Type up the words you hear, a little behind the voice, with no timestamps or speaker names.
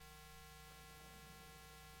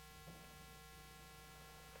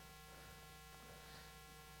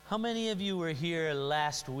How many of you were here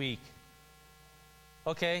last week?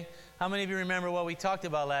 Okay. How many of you remember what we talked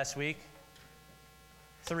about last week?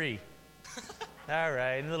 3. All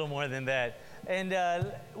right, a little more than that. And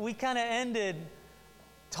we kind of ended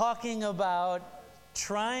talking about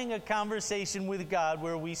trying a conversation with God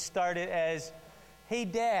where we started as, hey,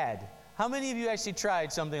 Dad. How many of you actually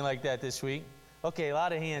tried something like that this week? Okay, a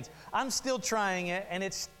lot of hands. I'm still trying it, and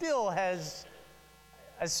it still has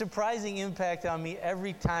a surprising impact on me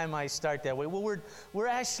every time I start that way. Well, we're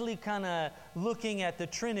actually kind of looking at the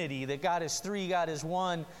Trinity, that God is 3, God is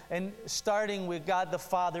 1, and starting with God the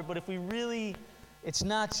Father. But if we really, it's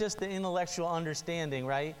not just the intellectual understanding,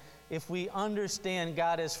 right? If we understand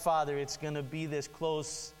God as Father, it's going to be this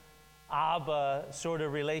close Abba sort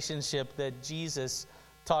of relationship that Jesus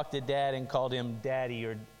talked to Dad and called him Daddy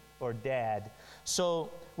or Dad.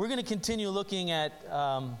 So we're going to continue looking at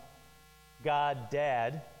God,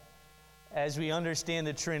 Dad, as we understand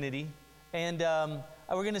the Trinity. And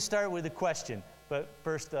we're going to start with a question. But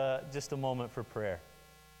first, just a moment for prayer.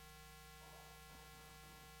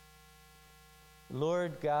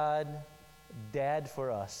 Lord God, Dad for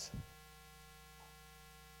us,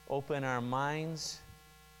 open our minds,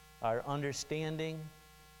 our understanding,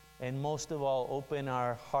 and most of all, open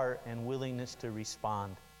our heart and willingness to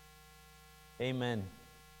respond. Amen.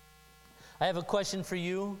 I have a question for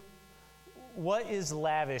you. What is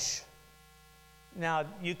lavish? Now,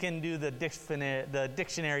 you can do the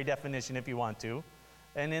dictionary definition if you want to.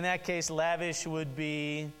 And in that case, lavish would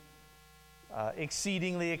be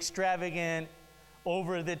exceedingly extravagant,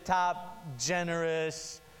 over the top,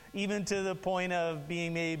 generous, even to the point of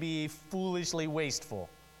being maybe foolishly wasteful.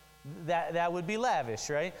 That would be lavish,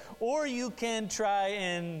 right? Or you can try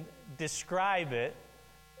and describe it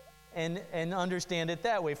and understand it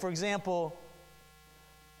that way. For example,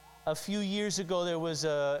 a few years ago, there was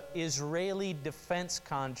an Israeli defense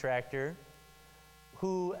contractor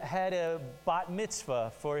who had a bat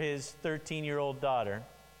mitzvah for his 13-year-old daughter,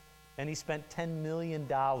 and he spent $10 million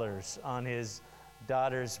on his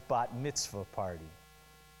daughter's bat mitzvah party.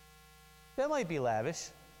 That might be lavish.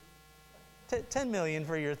 $10 million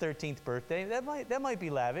for your 13th birthday, that might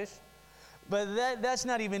be lavish. But that's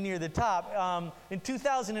not even near the top. In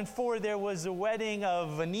 2004, there was a wedding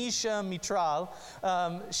of Venetia Mitral.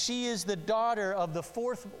 She is the daughter of the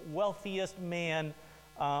 4th wealthiest man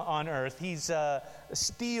on earth. He's a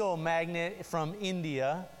steel magnate from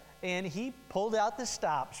India, and he pulled out the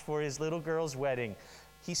stops for his little girl's wedding.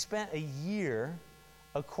 He spent a year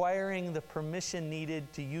acquiring the permission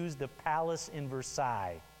needed to use the palace in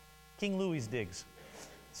Versailles. King Louis digs.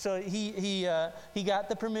 So he got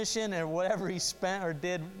the permission, and whatever he spent or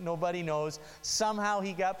did, nobody knows. Somehow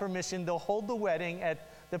he got permission to hold the wedding at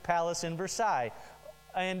the palace in Versailles.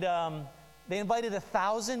 And they invited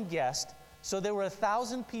 1,000 guests. So there were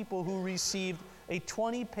 1,000 people who received a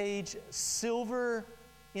 20-page silver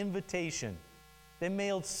invitation. They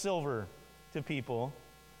mailed silver to people.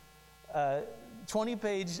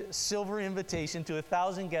 20-page silver invitation to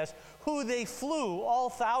 1,000 guests who they flew, all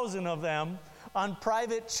 1,000 of them, on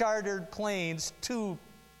private chartered planes to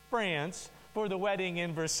France for the wedding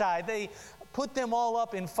in Versailles. They put them all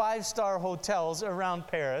up in 5-star hotels around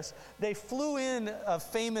Paris. They flew in a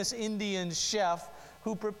famous Indian chef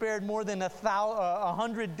who prepared more than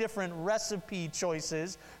 100 different recipe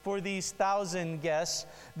choices for these 1,000 guests.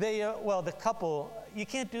 The couple, you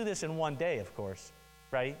can't do this in one day, of course,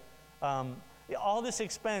 right? All this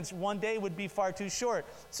expense, one day would be far too short.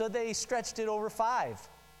 So they stretched it over 5.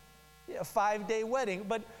 A 5-day wedding.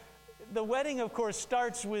 But the wedding, of course,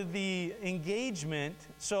 starts with the engagement.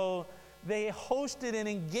 So they hosted an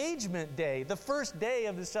engagement day. The first day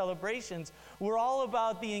of the celebrations were all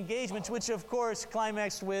about the engagements, which, of course,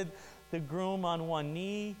 climaxed with the groom on one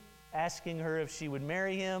knee, asking her if she would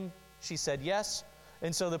marry him. She said yes.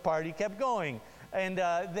 And so the party kept going. And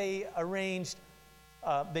they arranged,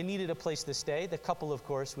 they needed a place to stay. The couple, of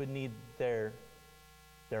course, would need their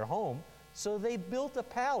home. So they built a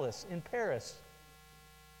palace in Paris,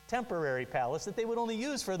 temporary palace that they would only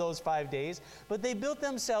use for those 5 days. But they built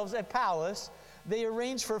themselves a palace. They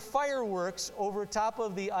arranged for fireworks over top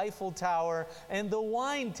of the Eiffel Tower, and the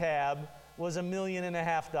wine tab was $1.5 million.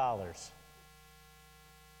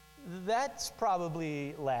 That's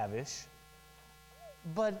probably lavish.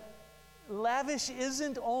 But lavish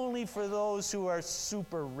isn't only for those who are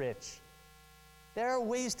super rich. There are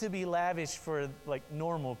ways to be lavish for like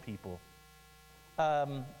normal people.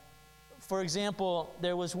 For example,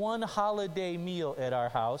 there was one holiday meal at our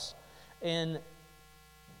house, and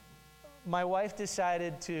my wife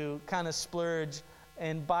decided to kind of splurge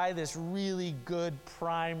and buy this really good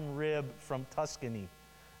prime rib from Tuscany.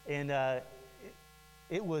 And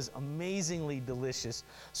It was amazingly delicious.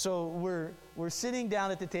 So we're sitting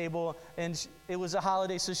down at the table, and it was a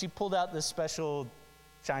holiday, so she pulled out the special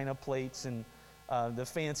china plates and the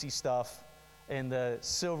fancy stuff and the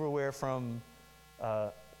silverware from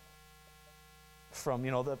the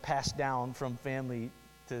passed down from family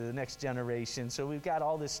to the next generation. So we've got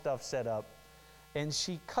all this stuff set up. And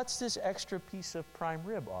she cuts this extra piece of prime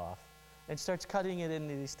rib off and starts cutting it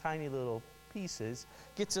into these tiny little pieces,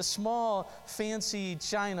 gets a small fancy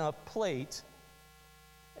china plate,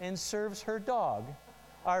 and serves her dog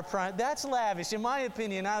our prime. That's lavish, in my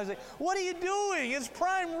opinion. I was like, what are you doing? It's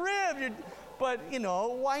prime rib. But,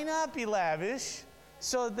 why not be lavish?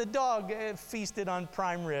 So the dog feasted on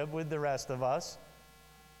prime rib with the rest of us.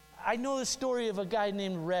 I know the story of a guy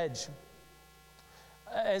named Reg.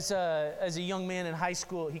 As a young man in high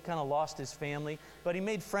school, he kind of lost his family, but he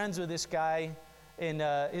made friends with this guy, and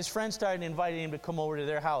his friends started inviting him to come over to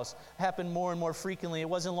their house. It happened more and more frequently. It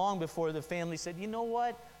wasn't long before the family said, you know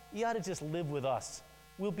what? You ought to just live with us.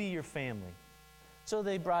 We'll be your family. So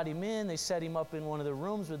they brought him in. They set him up in one of the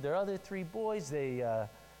rooms with their other 3 boys. They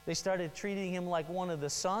started treating him like one of the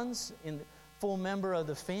sons, full member of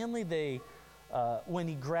the family. When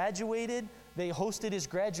he graduated, they hosted his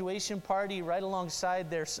graduation party right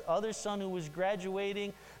alongside their other son who was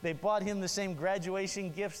graduating. They bought him the same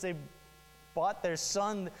graduation gifts they bought their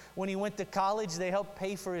son when he went to college. They helped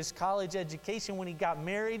pay for his college education. When he got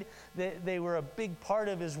married, they were a big part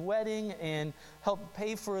of his wedding and helped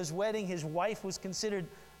pay for his wedding. His wife was considered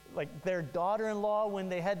like their daughter-in-law when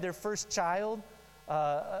they had their first child.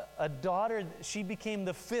 A daughter, she became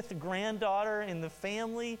the 5th granddaughter in the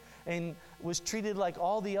family and was treated like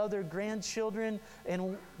all the other grandchildren.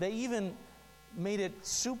 And they even made it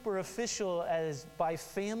super official as by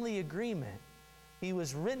family agreement. He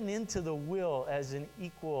was written into the will as an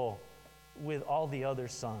equal with all the other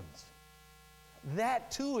sons.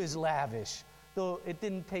 That too is lavish, though it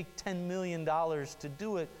didn't take $10 million to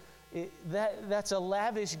do it. That's a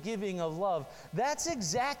lavish giving of love. That's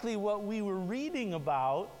exactly what we were reading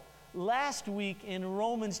about last week in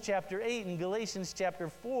Romans chapter 8 and Galatians chapter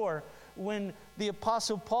 4, when the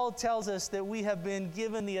Apostle Paul tells us that we have been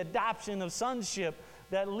given the adoption of sonship,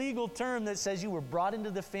 that legal term that says you were brought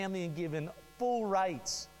into the family and given full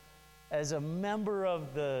rights as a member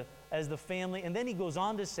of the family. And then he goes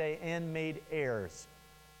on to say, and made heirs,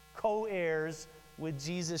 co-heirs with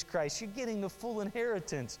Jesus Christ. You're getting the full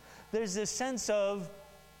inheritance. There's this sense of,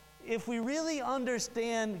 if we really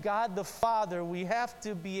understand God the Father, we have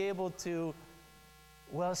to be able to,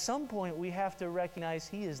 at some point we have to recognize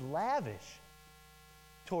He is lavish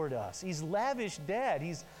toward us. He's lavish dad.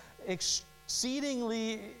 He's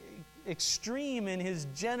exceedingly extreme in His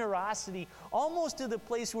generosity, almost to the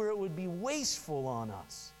place where it would be wasteful on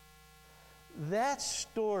us. That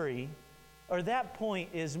story, or that point,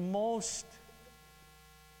 is most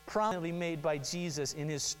prominently made by Jesus in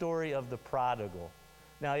His story of the prodigal.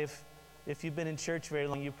 Now, if you've been in church very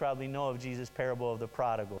long, you probably know of Jesus' parable of the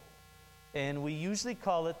prodigal. And we usually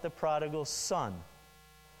call it the prodigal son.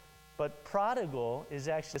 But prodigal is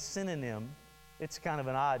actually a synonym. It's kind of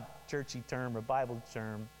an odd churchy term or Bible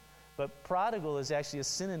term. But prodigal is actually a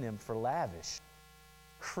synonym for lavish,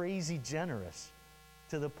 crazy generous,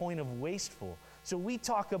 to the point of wasteful. So we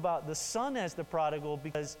talk about the son as the prodigal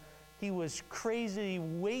because he was crazy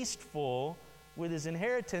wasteful with his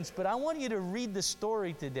inheritance. But I want you to read the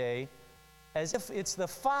story today as if it's the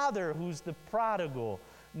father who's the prodigal.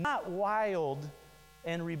 Not wild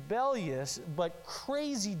and rebellious, but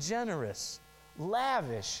crazy generous,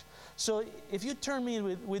 lavish. So if you turn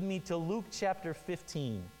with me to Luke chapter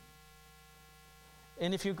 15.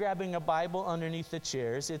 And if you're grabbing a Bible underneath the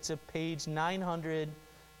chairs, it's about page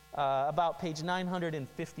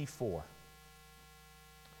 954.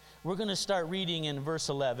 We're going to start reading in verse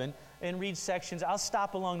 11 and read sections. I'll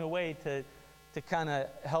stop along the way to kind of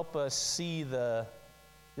help us see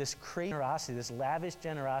this crazy generosity, this lavish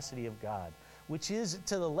generosity of God, which is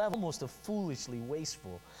to the level almost of foolishly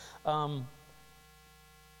wasteful.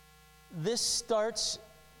 This starts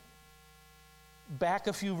back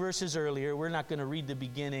a few verses earlier. We're not going to read the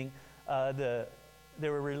beginning. There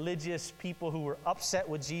were religious people who were upset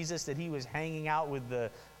with Jesus that He was hanging out with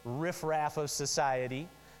the riffraff of society.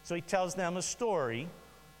 So He tells them a story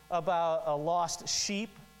about a lost sheep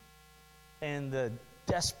and the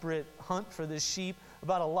desperate hunt for the sheep,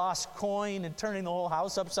 about a lost coin and turning the whole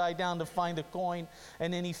house upside down to find a coin.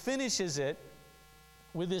 And then He finishes it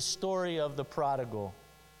with this story of the prodigal.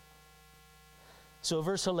 So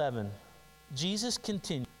verse 11, Jesus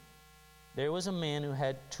continued, there was a man who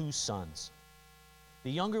had 2 sons.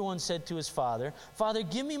 The younger one said to his father, Father,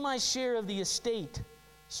 give me my share of the estate.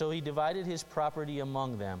 So he divided his property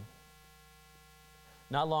among them.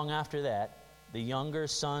 Not long after that, the younger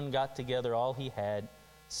son got together all he had,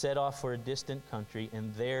 set off for a distant country,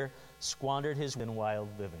 and there squandered his in wild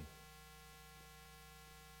living.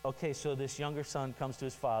 Okay, so this younger son comes to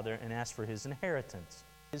his father and asks for his inheritance,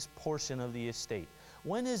 his portion of the estate.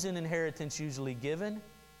 When is an inheritance usually given?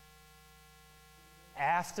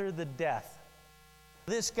 After the death.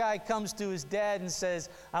 This guy comes to his dad and says,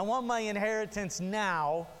 I want my inheritance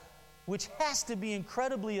now, which has to be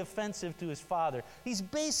incredibly offensive to his father. He's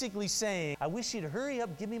basically saying, I wish you'd hurry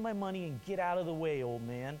up, give me my money, and get out of the way, old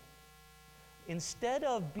man. Instead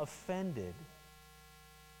of being offended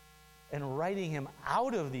and writing him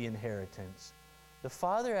out of the inheritance, the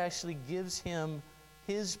father actually gives him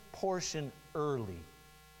his portion early.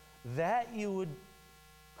 That you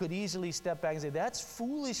could easily step back and say, that's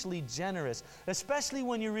foolishly generous, especially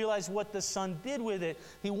when you realize what the son did with it.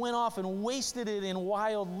 He went off and wasted it in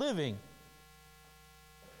wild living.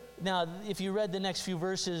 Now, if you read the next few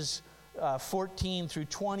verses, 14 through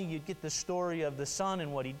 20, you'd get the story of the son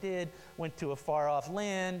and what he did. Went to a far-off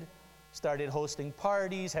land, started hosting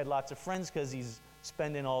parties, had lots of friends because he's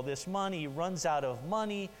spending all this money. He runs out of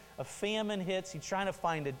money. A famine hits. He's trying to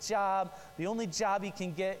find a job. The only job he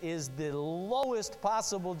can get is the lowest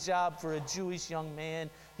possible job for a Jewish young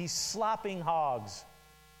man. He's slopping hogs.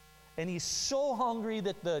 And he's so hungry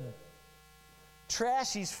that the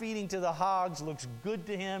trash he's feeding to the hogs looks good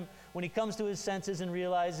to him. When he comes to his senses and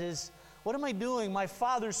realizes, what am I doing? My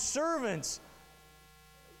father's servants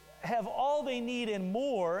have all they need and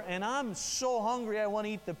more, and I'm so hungry I want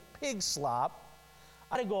to eat the pig slop.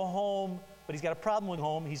 I got to go home. But he's got a problem with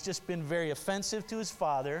home. He's just been very offensive to his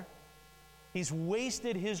father. He's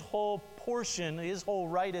wasted his whole portion, his whole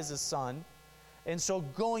right as a son. And so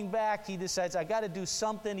going back, he decides, I got to do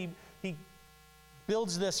something. He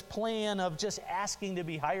builds this plan of just asking to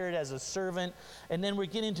be hired as a servant. And then we're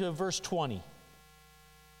getting to verse 20.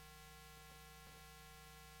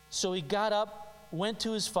 So he got up, went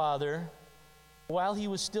to his father. While he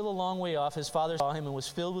was still a long way off, his father saw him and was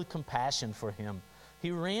filled with compassion for him. He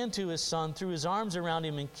ran to his son, threw his arms around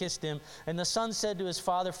him, and kissed him. And the son said to his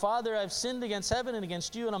father, Father, I've sinned against heaven and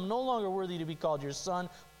against you, and I'm no longer worthy to be called your son.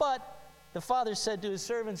 But the father said to his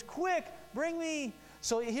servants, Quick, bring me.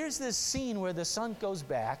 So here's this scene where the son goes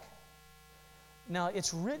back. Now,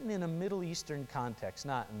 it's written in a Middle Eastern context,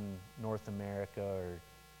 not in North America.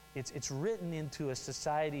 It's written into a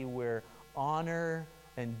society where honor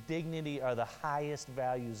and dignity are the highest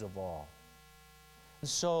values of all. And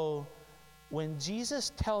so when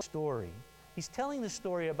Jesus tells the story, he's telling the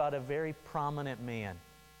story about a very prominent man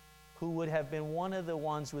who would have been one of the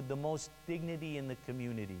ones with the most dignity in the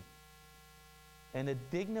community. And a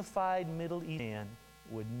dignified Middle Eastern man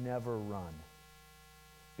would never run,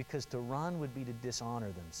 because to run would be to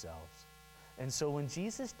dishonor themselves. And so when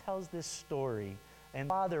Jesus tells this story and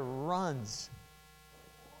the father runs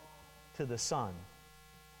to the son,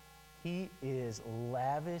 he is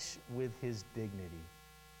lavish with his dignity.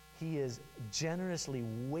 He is generously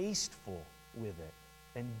wasteful with it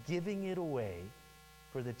and giving it away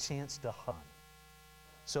for the chance to hunt.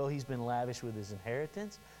 So he's been lavish with his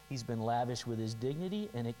inheritance. He's been lavish with his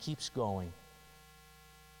dignity, and it keeps going.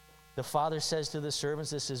 The father says to the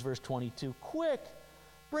servants, this is verse 22, Quick,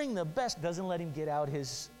 bring the best. Doesn't let him get out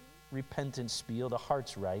his repentant spiel. The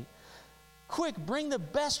heart's right. Quick, bring the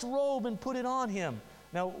best robe and put it on him.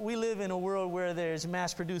 Now, we live in a world where there's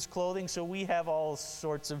mass-produced clothing, so we have all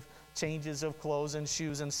sorts of changes of clothes and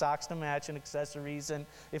shoes and socks to match and accessories, and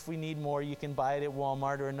if we need more, you can buy it at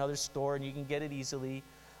Walmart or another store, and you can get it easily.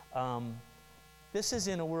 This is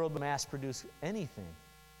in a world of mass-produce anything.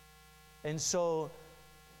 And so,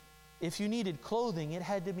 if you needed clothing, it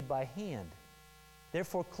had to be by hand.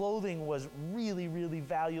 Therefore, clothing was really, really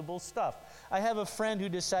valuable stuff. I have a friend who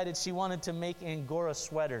decided she wanted to make Angora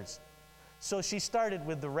sweaters. So she started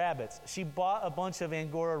with the rabbits. She bought a bunch of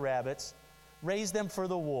Angora rabbits, raised them for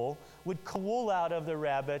the wool, would cut wool out of the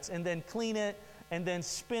rabbits, and then clean it, and then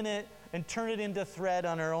spin it, and turn it into thread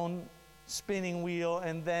on her own spinning wheel,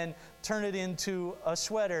 and then turn it into a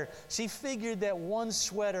sweater. She figured that one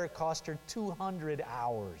sweater cost her 200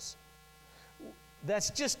 hours. That's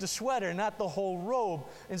just a sweater, not the whole robe.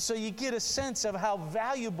 And so you get a sense of how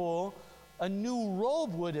valuable a new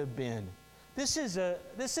robe would have been. This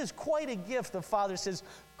is quite a gift. The father says,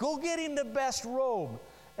 go get him the best robe.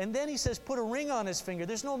 And then he says, put a ring on his finger.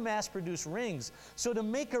 There's no mass-produced rings. So to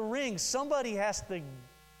make a ring, somebody has to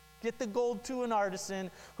get the gold to an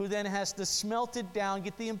artisan, who then has to smelt it down,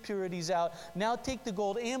 get the impurities out. Now take the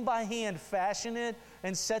gold and by hand fashion it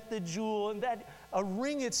and set the jewel. And that a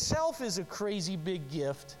ring itself is a crazy big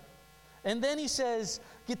gift. And then he says,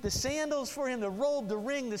 get the sandals for him, the robe, the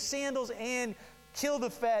ring, the sandals, and kill the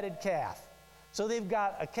fatted calf. So they've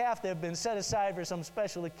got a calf that has been set aside for some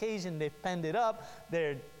special occasion. They've penned it up.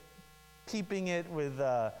 They're keeping it with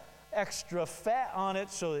extra fat on it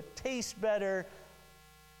so it tastes better.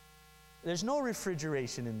 There's no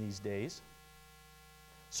refrigeration in these days.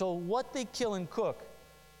 So what they kill and cook,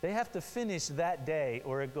 they have to finish that day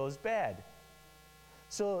or it goes bad.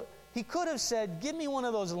 So he could have said, give me one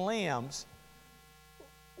of those lambs,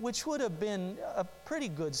 which would have been a pretty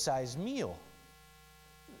good-sized meal.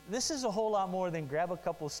 This is a whole lot more than grab a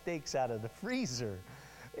couple steaks out of the freezer.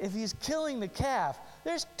 If he's killing the calf,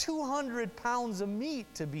 there's 200 pounds of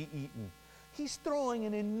meat to be eaten. He's throwing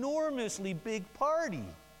an enormously big party.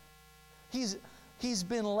 He's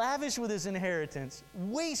been lavish with his inheritance,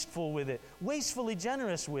 wasteful with it, wastefully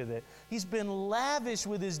generous with it. He's been lavish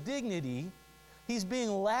with his dignity. He's being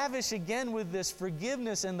lavish again with this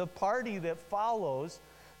forgiveness and the party that follows.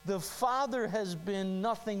 The father has been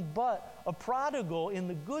nothing but a prodigal in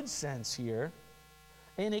the good sense here,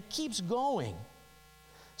 and it keeps going.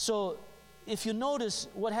 So if you notice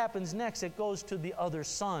what happens next, it goes to the other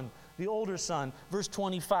son, the older son, verse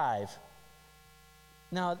 25.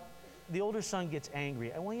 Now, the older son gets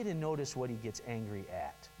angry. I want you to notice what he gets angry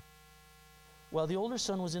at. Well, the older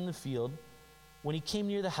son was in the field. When he came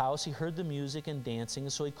near the house, he heard the music and dancing,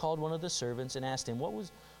 and so he called one of the servants and asked him, what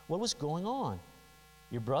was going on?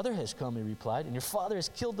 Your brother has come, he replied, and your father has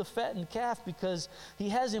killed the fattened calf because he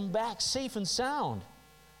has him back safe and sound.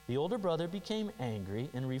 The older brother became angry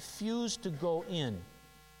and refused to go in.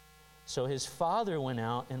 So his father went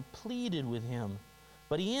out and pleaded with him.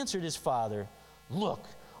 But he answered his father, look,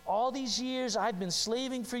 all these years I've been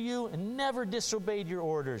slaving for you and never disobeyed your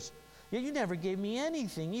orders. Yet you never gave me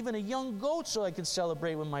anything, even a young goat so I could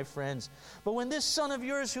celebrate with my friends. But when this son of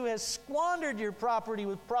yours who has squandered your property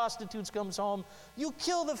with prostitutes comes home, you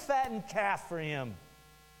kill the fattened calf for him.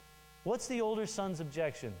 What's the older son's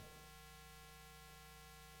objection?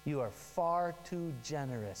 You are far too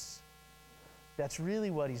generous. That's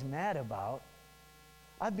really what he's mad about.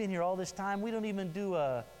 I've been here all this time. We don't even do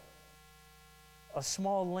a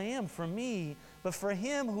small lamb for me, but for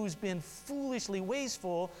him who's been foolishly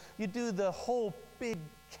wasteful, you do the whole big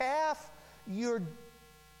calf. You're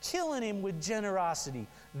killing him with generosity.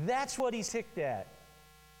 That's what he's ticked at.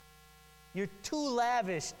 You're too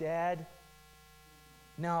lavish, Dad.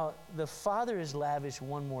 Now, the father is lavish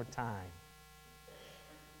one more time.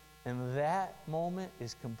 And that moment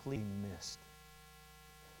is completely missed.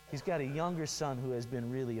 He's got a younger son who has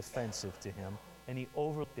been really offensive to him, and he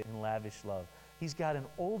overlooked it in lavish love. He's got an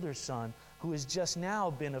older son who has just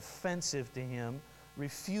now been offensive to him,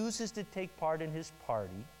 refuses to take part in his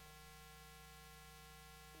party,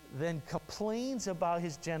 then complains about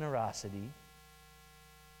his generosity.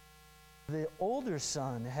 The older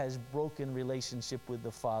son has broken relationship with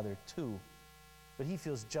the father too, but he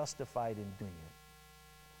feels justified in doing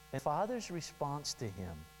it. And father's response to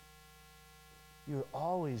him, you're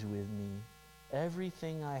always with me.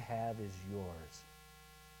 Everything I have is yours.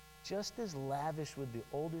 Just as lavish with the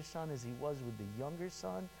older son as he was with the younger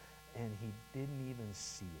son, and he didn't even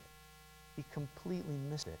see it. He completely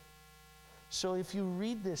missed it. So if you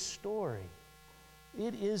read this story,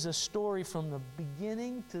 it is a story from the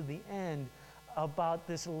beginning to the end about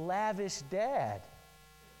this lavish dad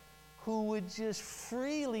who would just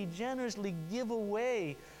freely, generously give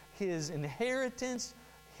away his inheritance,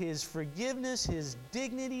 his forgiveness, his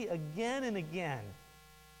dignity again and again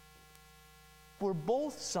for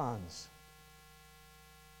both sons.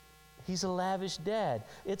 He's a lavish dad.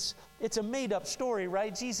 It's a made-up story,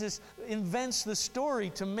 right? Jesus invents the story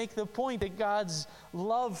to make the point that God's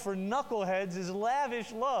love for knuckleheads is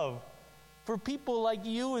lavish love for people like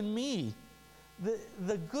you and me.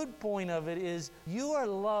 The good point of it is you are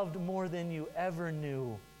loved more than you ever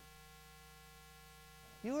knew.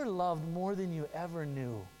 You are loved more than you ever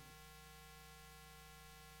knew.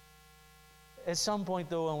 At some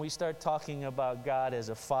point, though, when we start talking about God as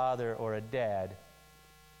a father or a dad,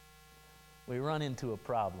 we run into a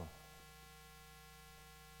problem.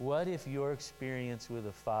 What if your experience with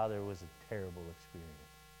a father was a terrible experience?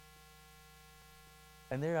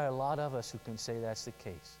 And there are a lot of us who can say that's the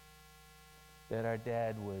case. That our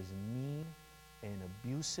dad was mean and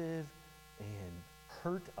abusive and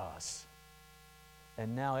hurt us.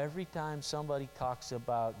 And now every time somebody talks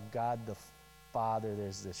about God the Father,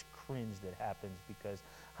 there's this cringe that happens because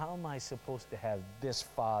how am I supposed to have this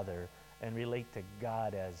father and relate to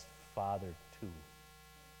God as Father too?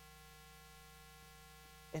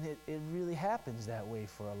 And it really happens that way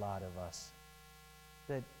for a lot of us.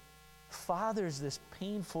 That father's this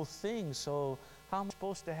painful thing, so how am I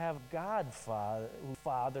supposed to have God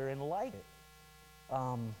Father and like it?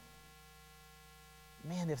 Man,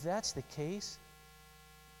 if that's the case,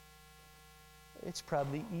 it's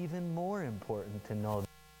probably even more important to know that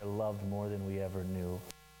we are loved more than we ever knew.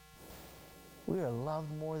 We are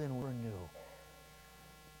loved more than we ever knew.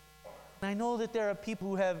 And I know that there are people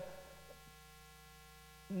who have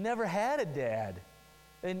never had a dad.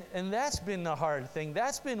 And that's been the hard thing.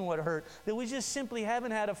 That's been what hurt. That we just simply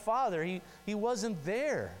haven't had a father. He wasn't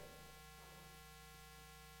there.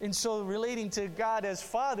 And so relating to God as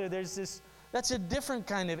Father, that's a different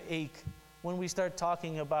kind of ache when we start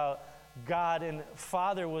talking about God and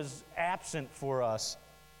Father was absent for us.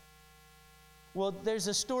 Well, there's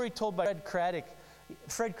a story told by Fred Craddock.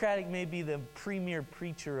 Fred Craddock may be the premier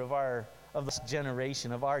preacher of this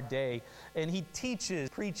generation, of our day, and he teaches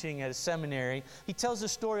preaching at a seminary. He tells the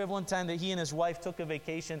story of one time that he and his wife took a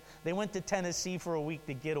vacation. They went to Tennessee for a week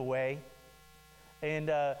to get away. And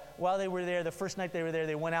while they were there, the first night they were there,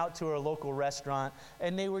 they went out to a local restaurant,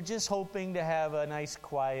 and they were just hoping to have a nice,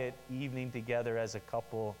 quiet evening together as a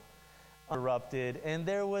couple, uninterrupted. And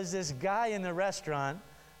there was this guy in the restaurant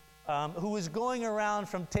who was going around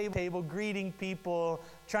from table to table, greeting people,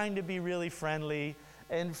 trying to be really friendly.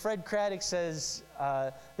 And Fred Craddock says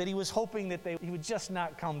that he was hoping that he would just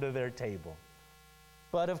not come to their table.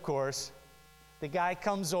 But of course, the guy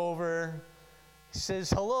comes over. He says,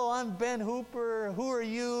 "Hello, I'm Ben Hooper. Who are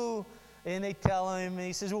you?" And they tell him, and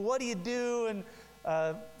he says, "Well, what do you do?" And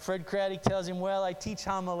Fred Craddock tells him, "Well, I teach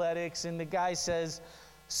homiletics." And the guy says,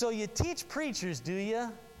 "So you teach preachers, do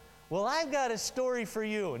you? Well, I've got a story for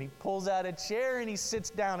you." And he pulls out a chair and he sits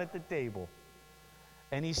down at the table.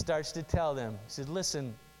 And he starts to tell them, he says,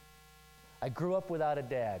 "Listen, I grew up without a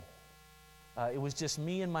dad. It was just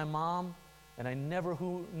me and my mom, and I never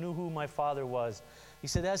knew who my father was." He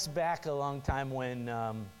said, "That's back a long time when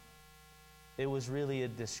it was really a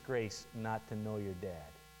disgrace not to know your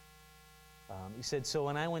dad." He said, "So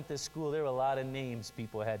when I went to school, there were a lot of names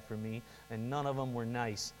people had for me, and none of them were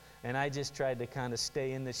nice. And I just tried to kind of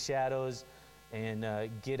stay in the shadows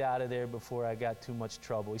and get out of there before I got too much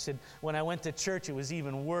trouble." He said, "When I went to church, it was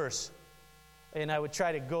even worse. And I would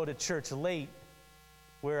try to go to church late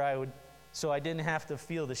so I didn't have to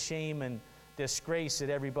feel the shame and disgrace that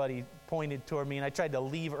everybody pointed toward me. And I tried to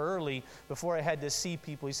leave early before I had to see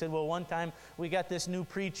people." He said, "Well, one time we got this new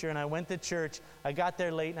preacher and I went to church. I got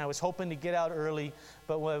there late and I was hoping to get out early.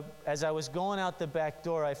 But as I was going out the back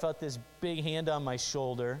door, I felt this big hand on my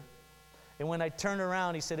shoulder. And when I turned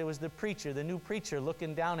around," he said, "it was the preacher, the new preacher,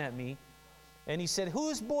 looking down at me. And he said,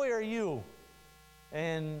 'Whose boy are you?'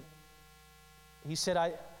 And he said,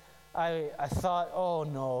 I thought, oh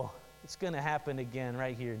no, it's going to happen again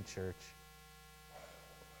right here in church."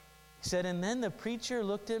 He said, "And then the preacher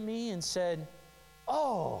looked at me and said,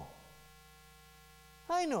 'Oh,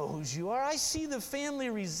 I know whose you are. I see the family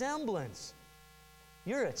resemblance.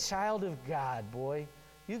 You're a child of God, boy.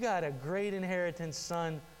 You got a great inheritance,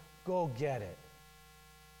 son. Go get it.'"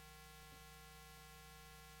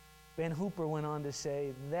 Ben Hooper went on to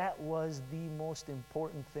say, "That was the most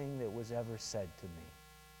important thing that was ever said to me.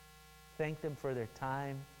 Thanked them for their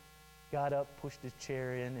time, got up, pushed his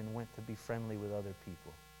chair in, and went to be friendly with other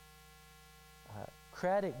people."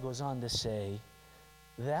 Craddock goes on to say,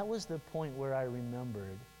 "That was the point where I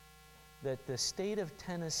remembered that the state of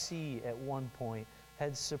Tennessee at one point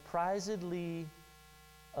had surprisingly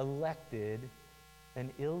elected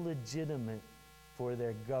an illegitimate for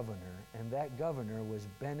their governor, and that governor was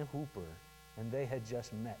Ben Hooper, and they had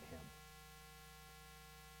just met him."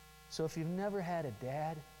 So if you've never had a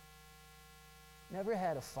dad, never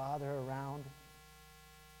had a father around,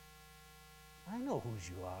 I know whose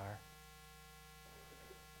you are.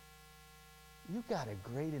 You got a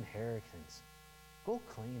great inheritance. Go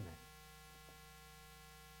claim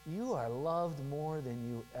it. You are loved more than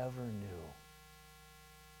you ever knew.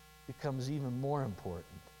 Becomes even more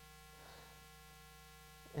important.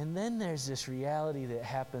 And then there's this reality that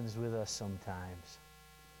happens with us sometimes.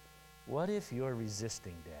 What if you're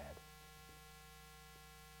resisting Dad?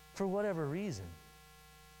 For whatever reason.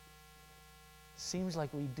 Seems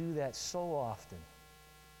like we do that so often.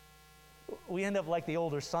 We end up like the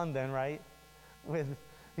older son then, right?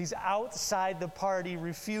 He's outside the party,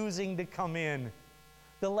 refusing to come in.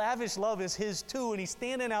 The lavish love is his too, and he's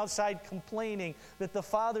standing outside complaining that the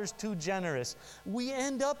father's too generous. We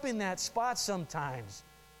end up in that spot sometimes.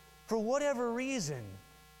 For whatever reason.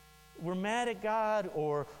 We're mad at God,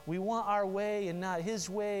 or we want our way and not his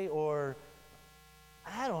way, or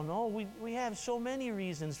I don't know. We have so many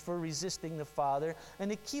reasons for resisting the Father,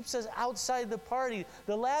 and it keeps us outside the party.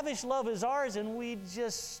 The lavish love is ours, and we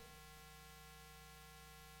just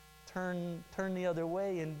turn the other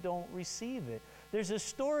way and don't receive it. There's a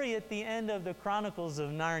story at the end of the Chronicles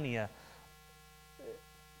of Narnia.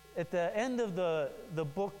 At the end of the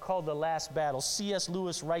book called The Last Battle, C.S.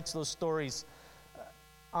 Lewis writes those stories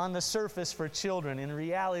on the surface for children. In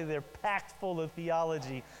reality, they're packed full of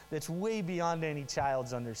theology that's way beyond any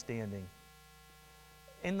child's understanding.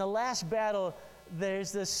 In The Last Battle,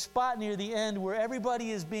 there's this spot near the end where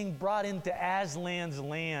everybody is being brought into Aslan's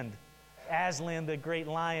land. Aslan, the great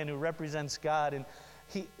lion who represents God, and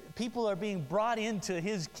people are being brought into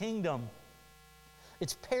his kingdom.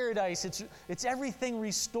 It's paradise. It's everything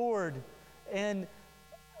restored. And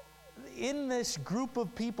in this group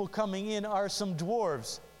of people coming in are some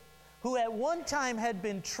dwarves who at one time had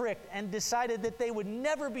been tricked and decided that they would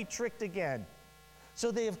never be tricked again. So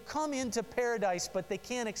they have come into paradise, but they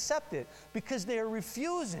can't accept it because they are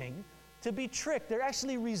refusing to be tricked. They're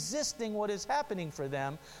actually resisting what is happening for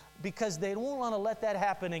them because they don't want to let that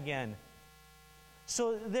happen again.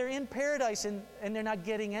 So they're in paradise and they're not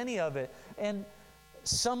getting any of it. And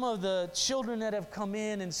some of the children that have come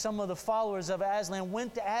in and some of the followers of Aslan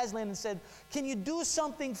went to Aslan and said, "Can you do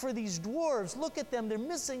something for these dwarves? Look at them, they're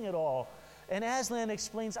missing it all." And Aslan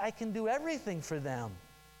explains, "I can do everything for them."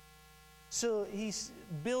 So he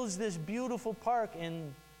builds this beautiful park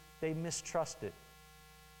and they mistrust it.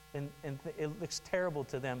 And it looks terrible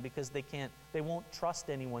to them because they won't trust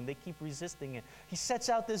anyone. They keep resisting it. He sets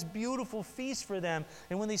out this beautiful feast for them,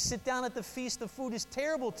 and when they sit down at the feast, the food is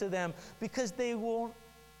terrible to them because they won't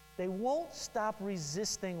stop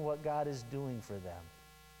resisting what God is doing for them.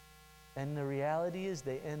 And the reality is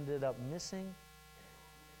they ended up missing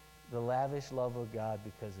the lavish love of God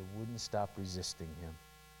because they wouldn't stop resisting him.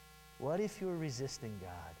 What if you're resisting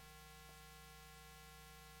God?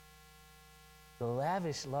 The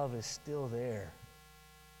lavish love is still there,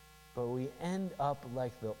 but we end up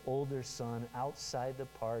like the older son outside the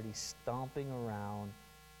party, stomping around,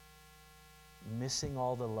 missing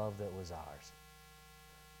all the love that was ours.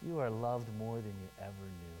 You are loved more than you ever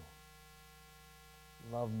knew.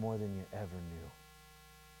 Loved more than you ever knew.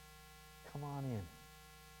 Come on in.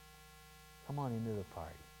 Come on into the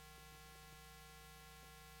party.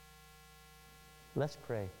 Let's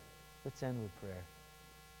pray. Let's end with prayer.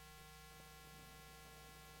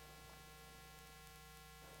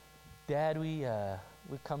 Dad, we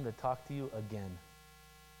come to talk to you again.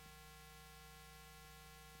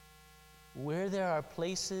 Where there are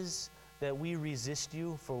places that we resist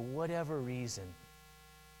you for whatever reason,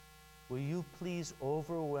 will you please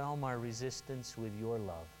overwhelm our resistance with your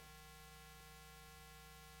love?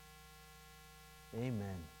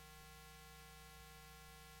 Amen.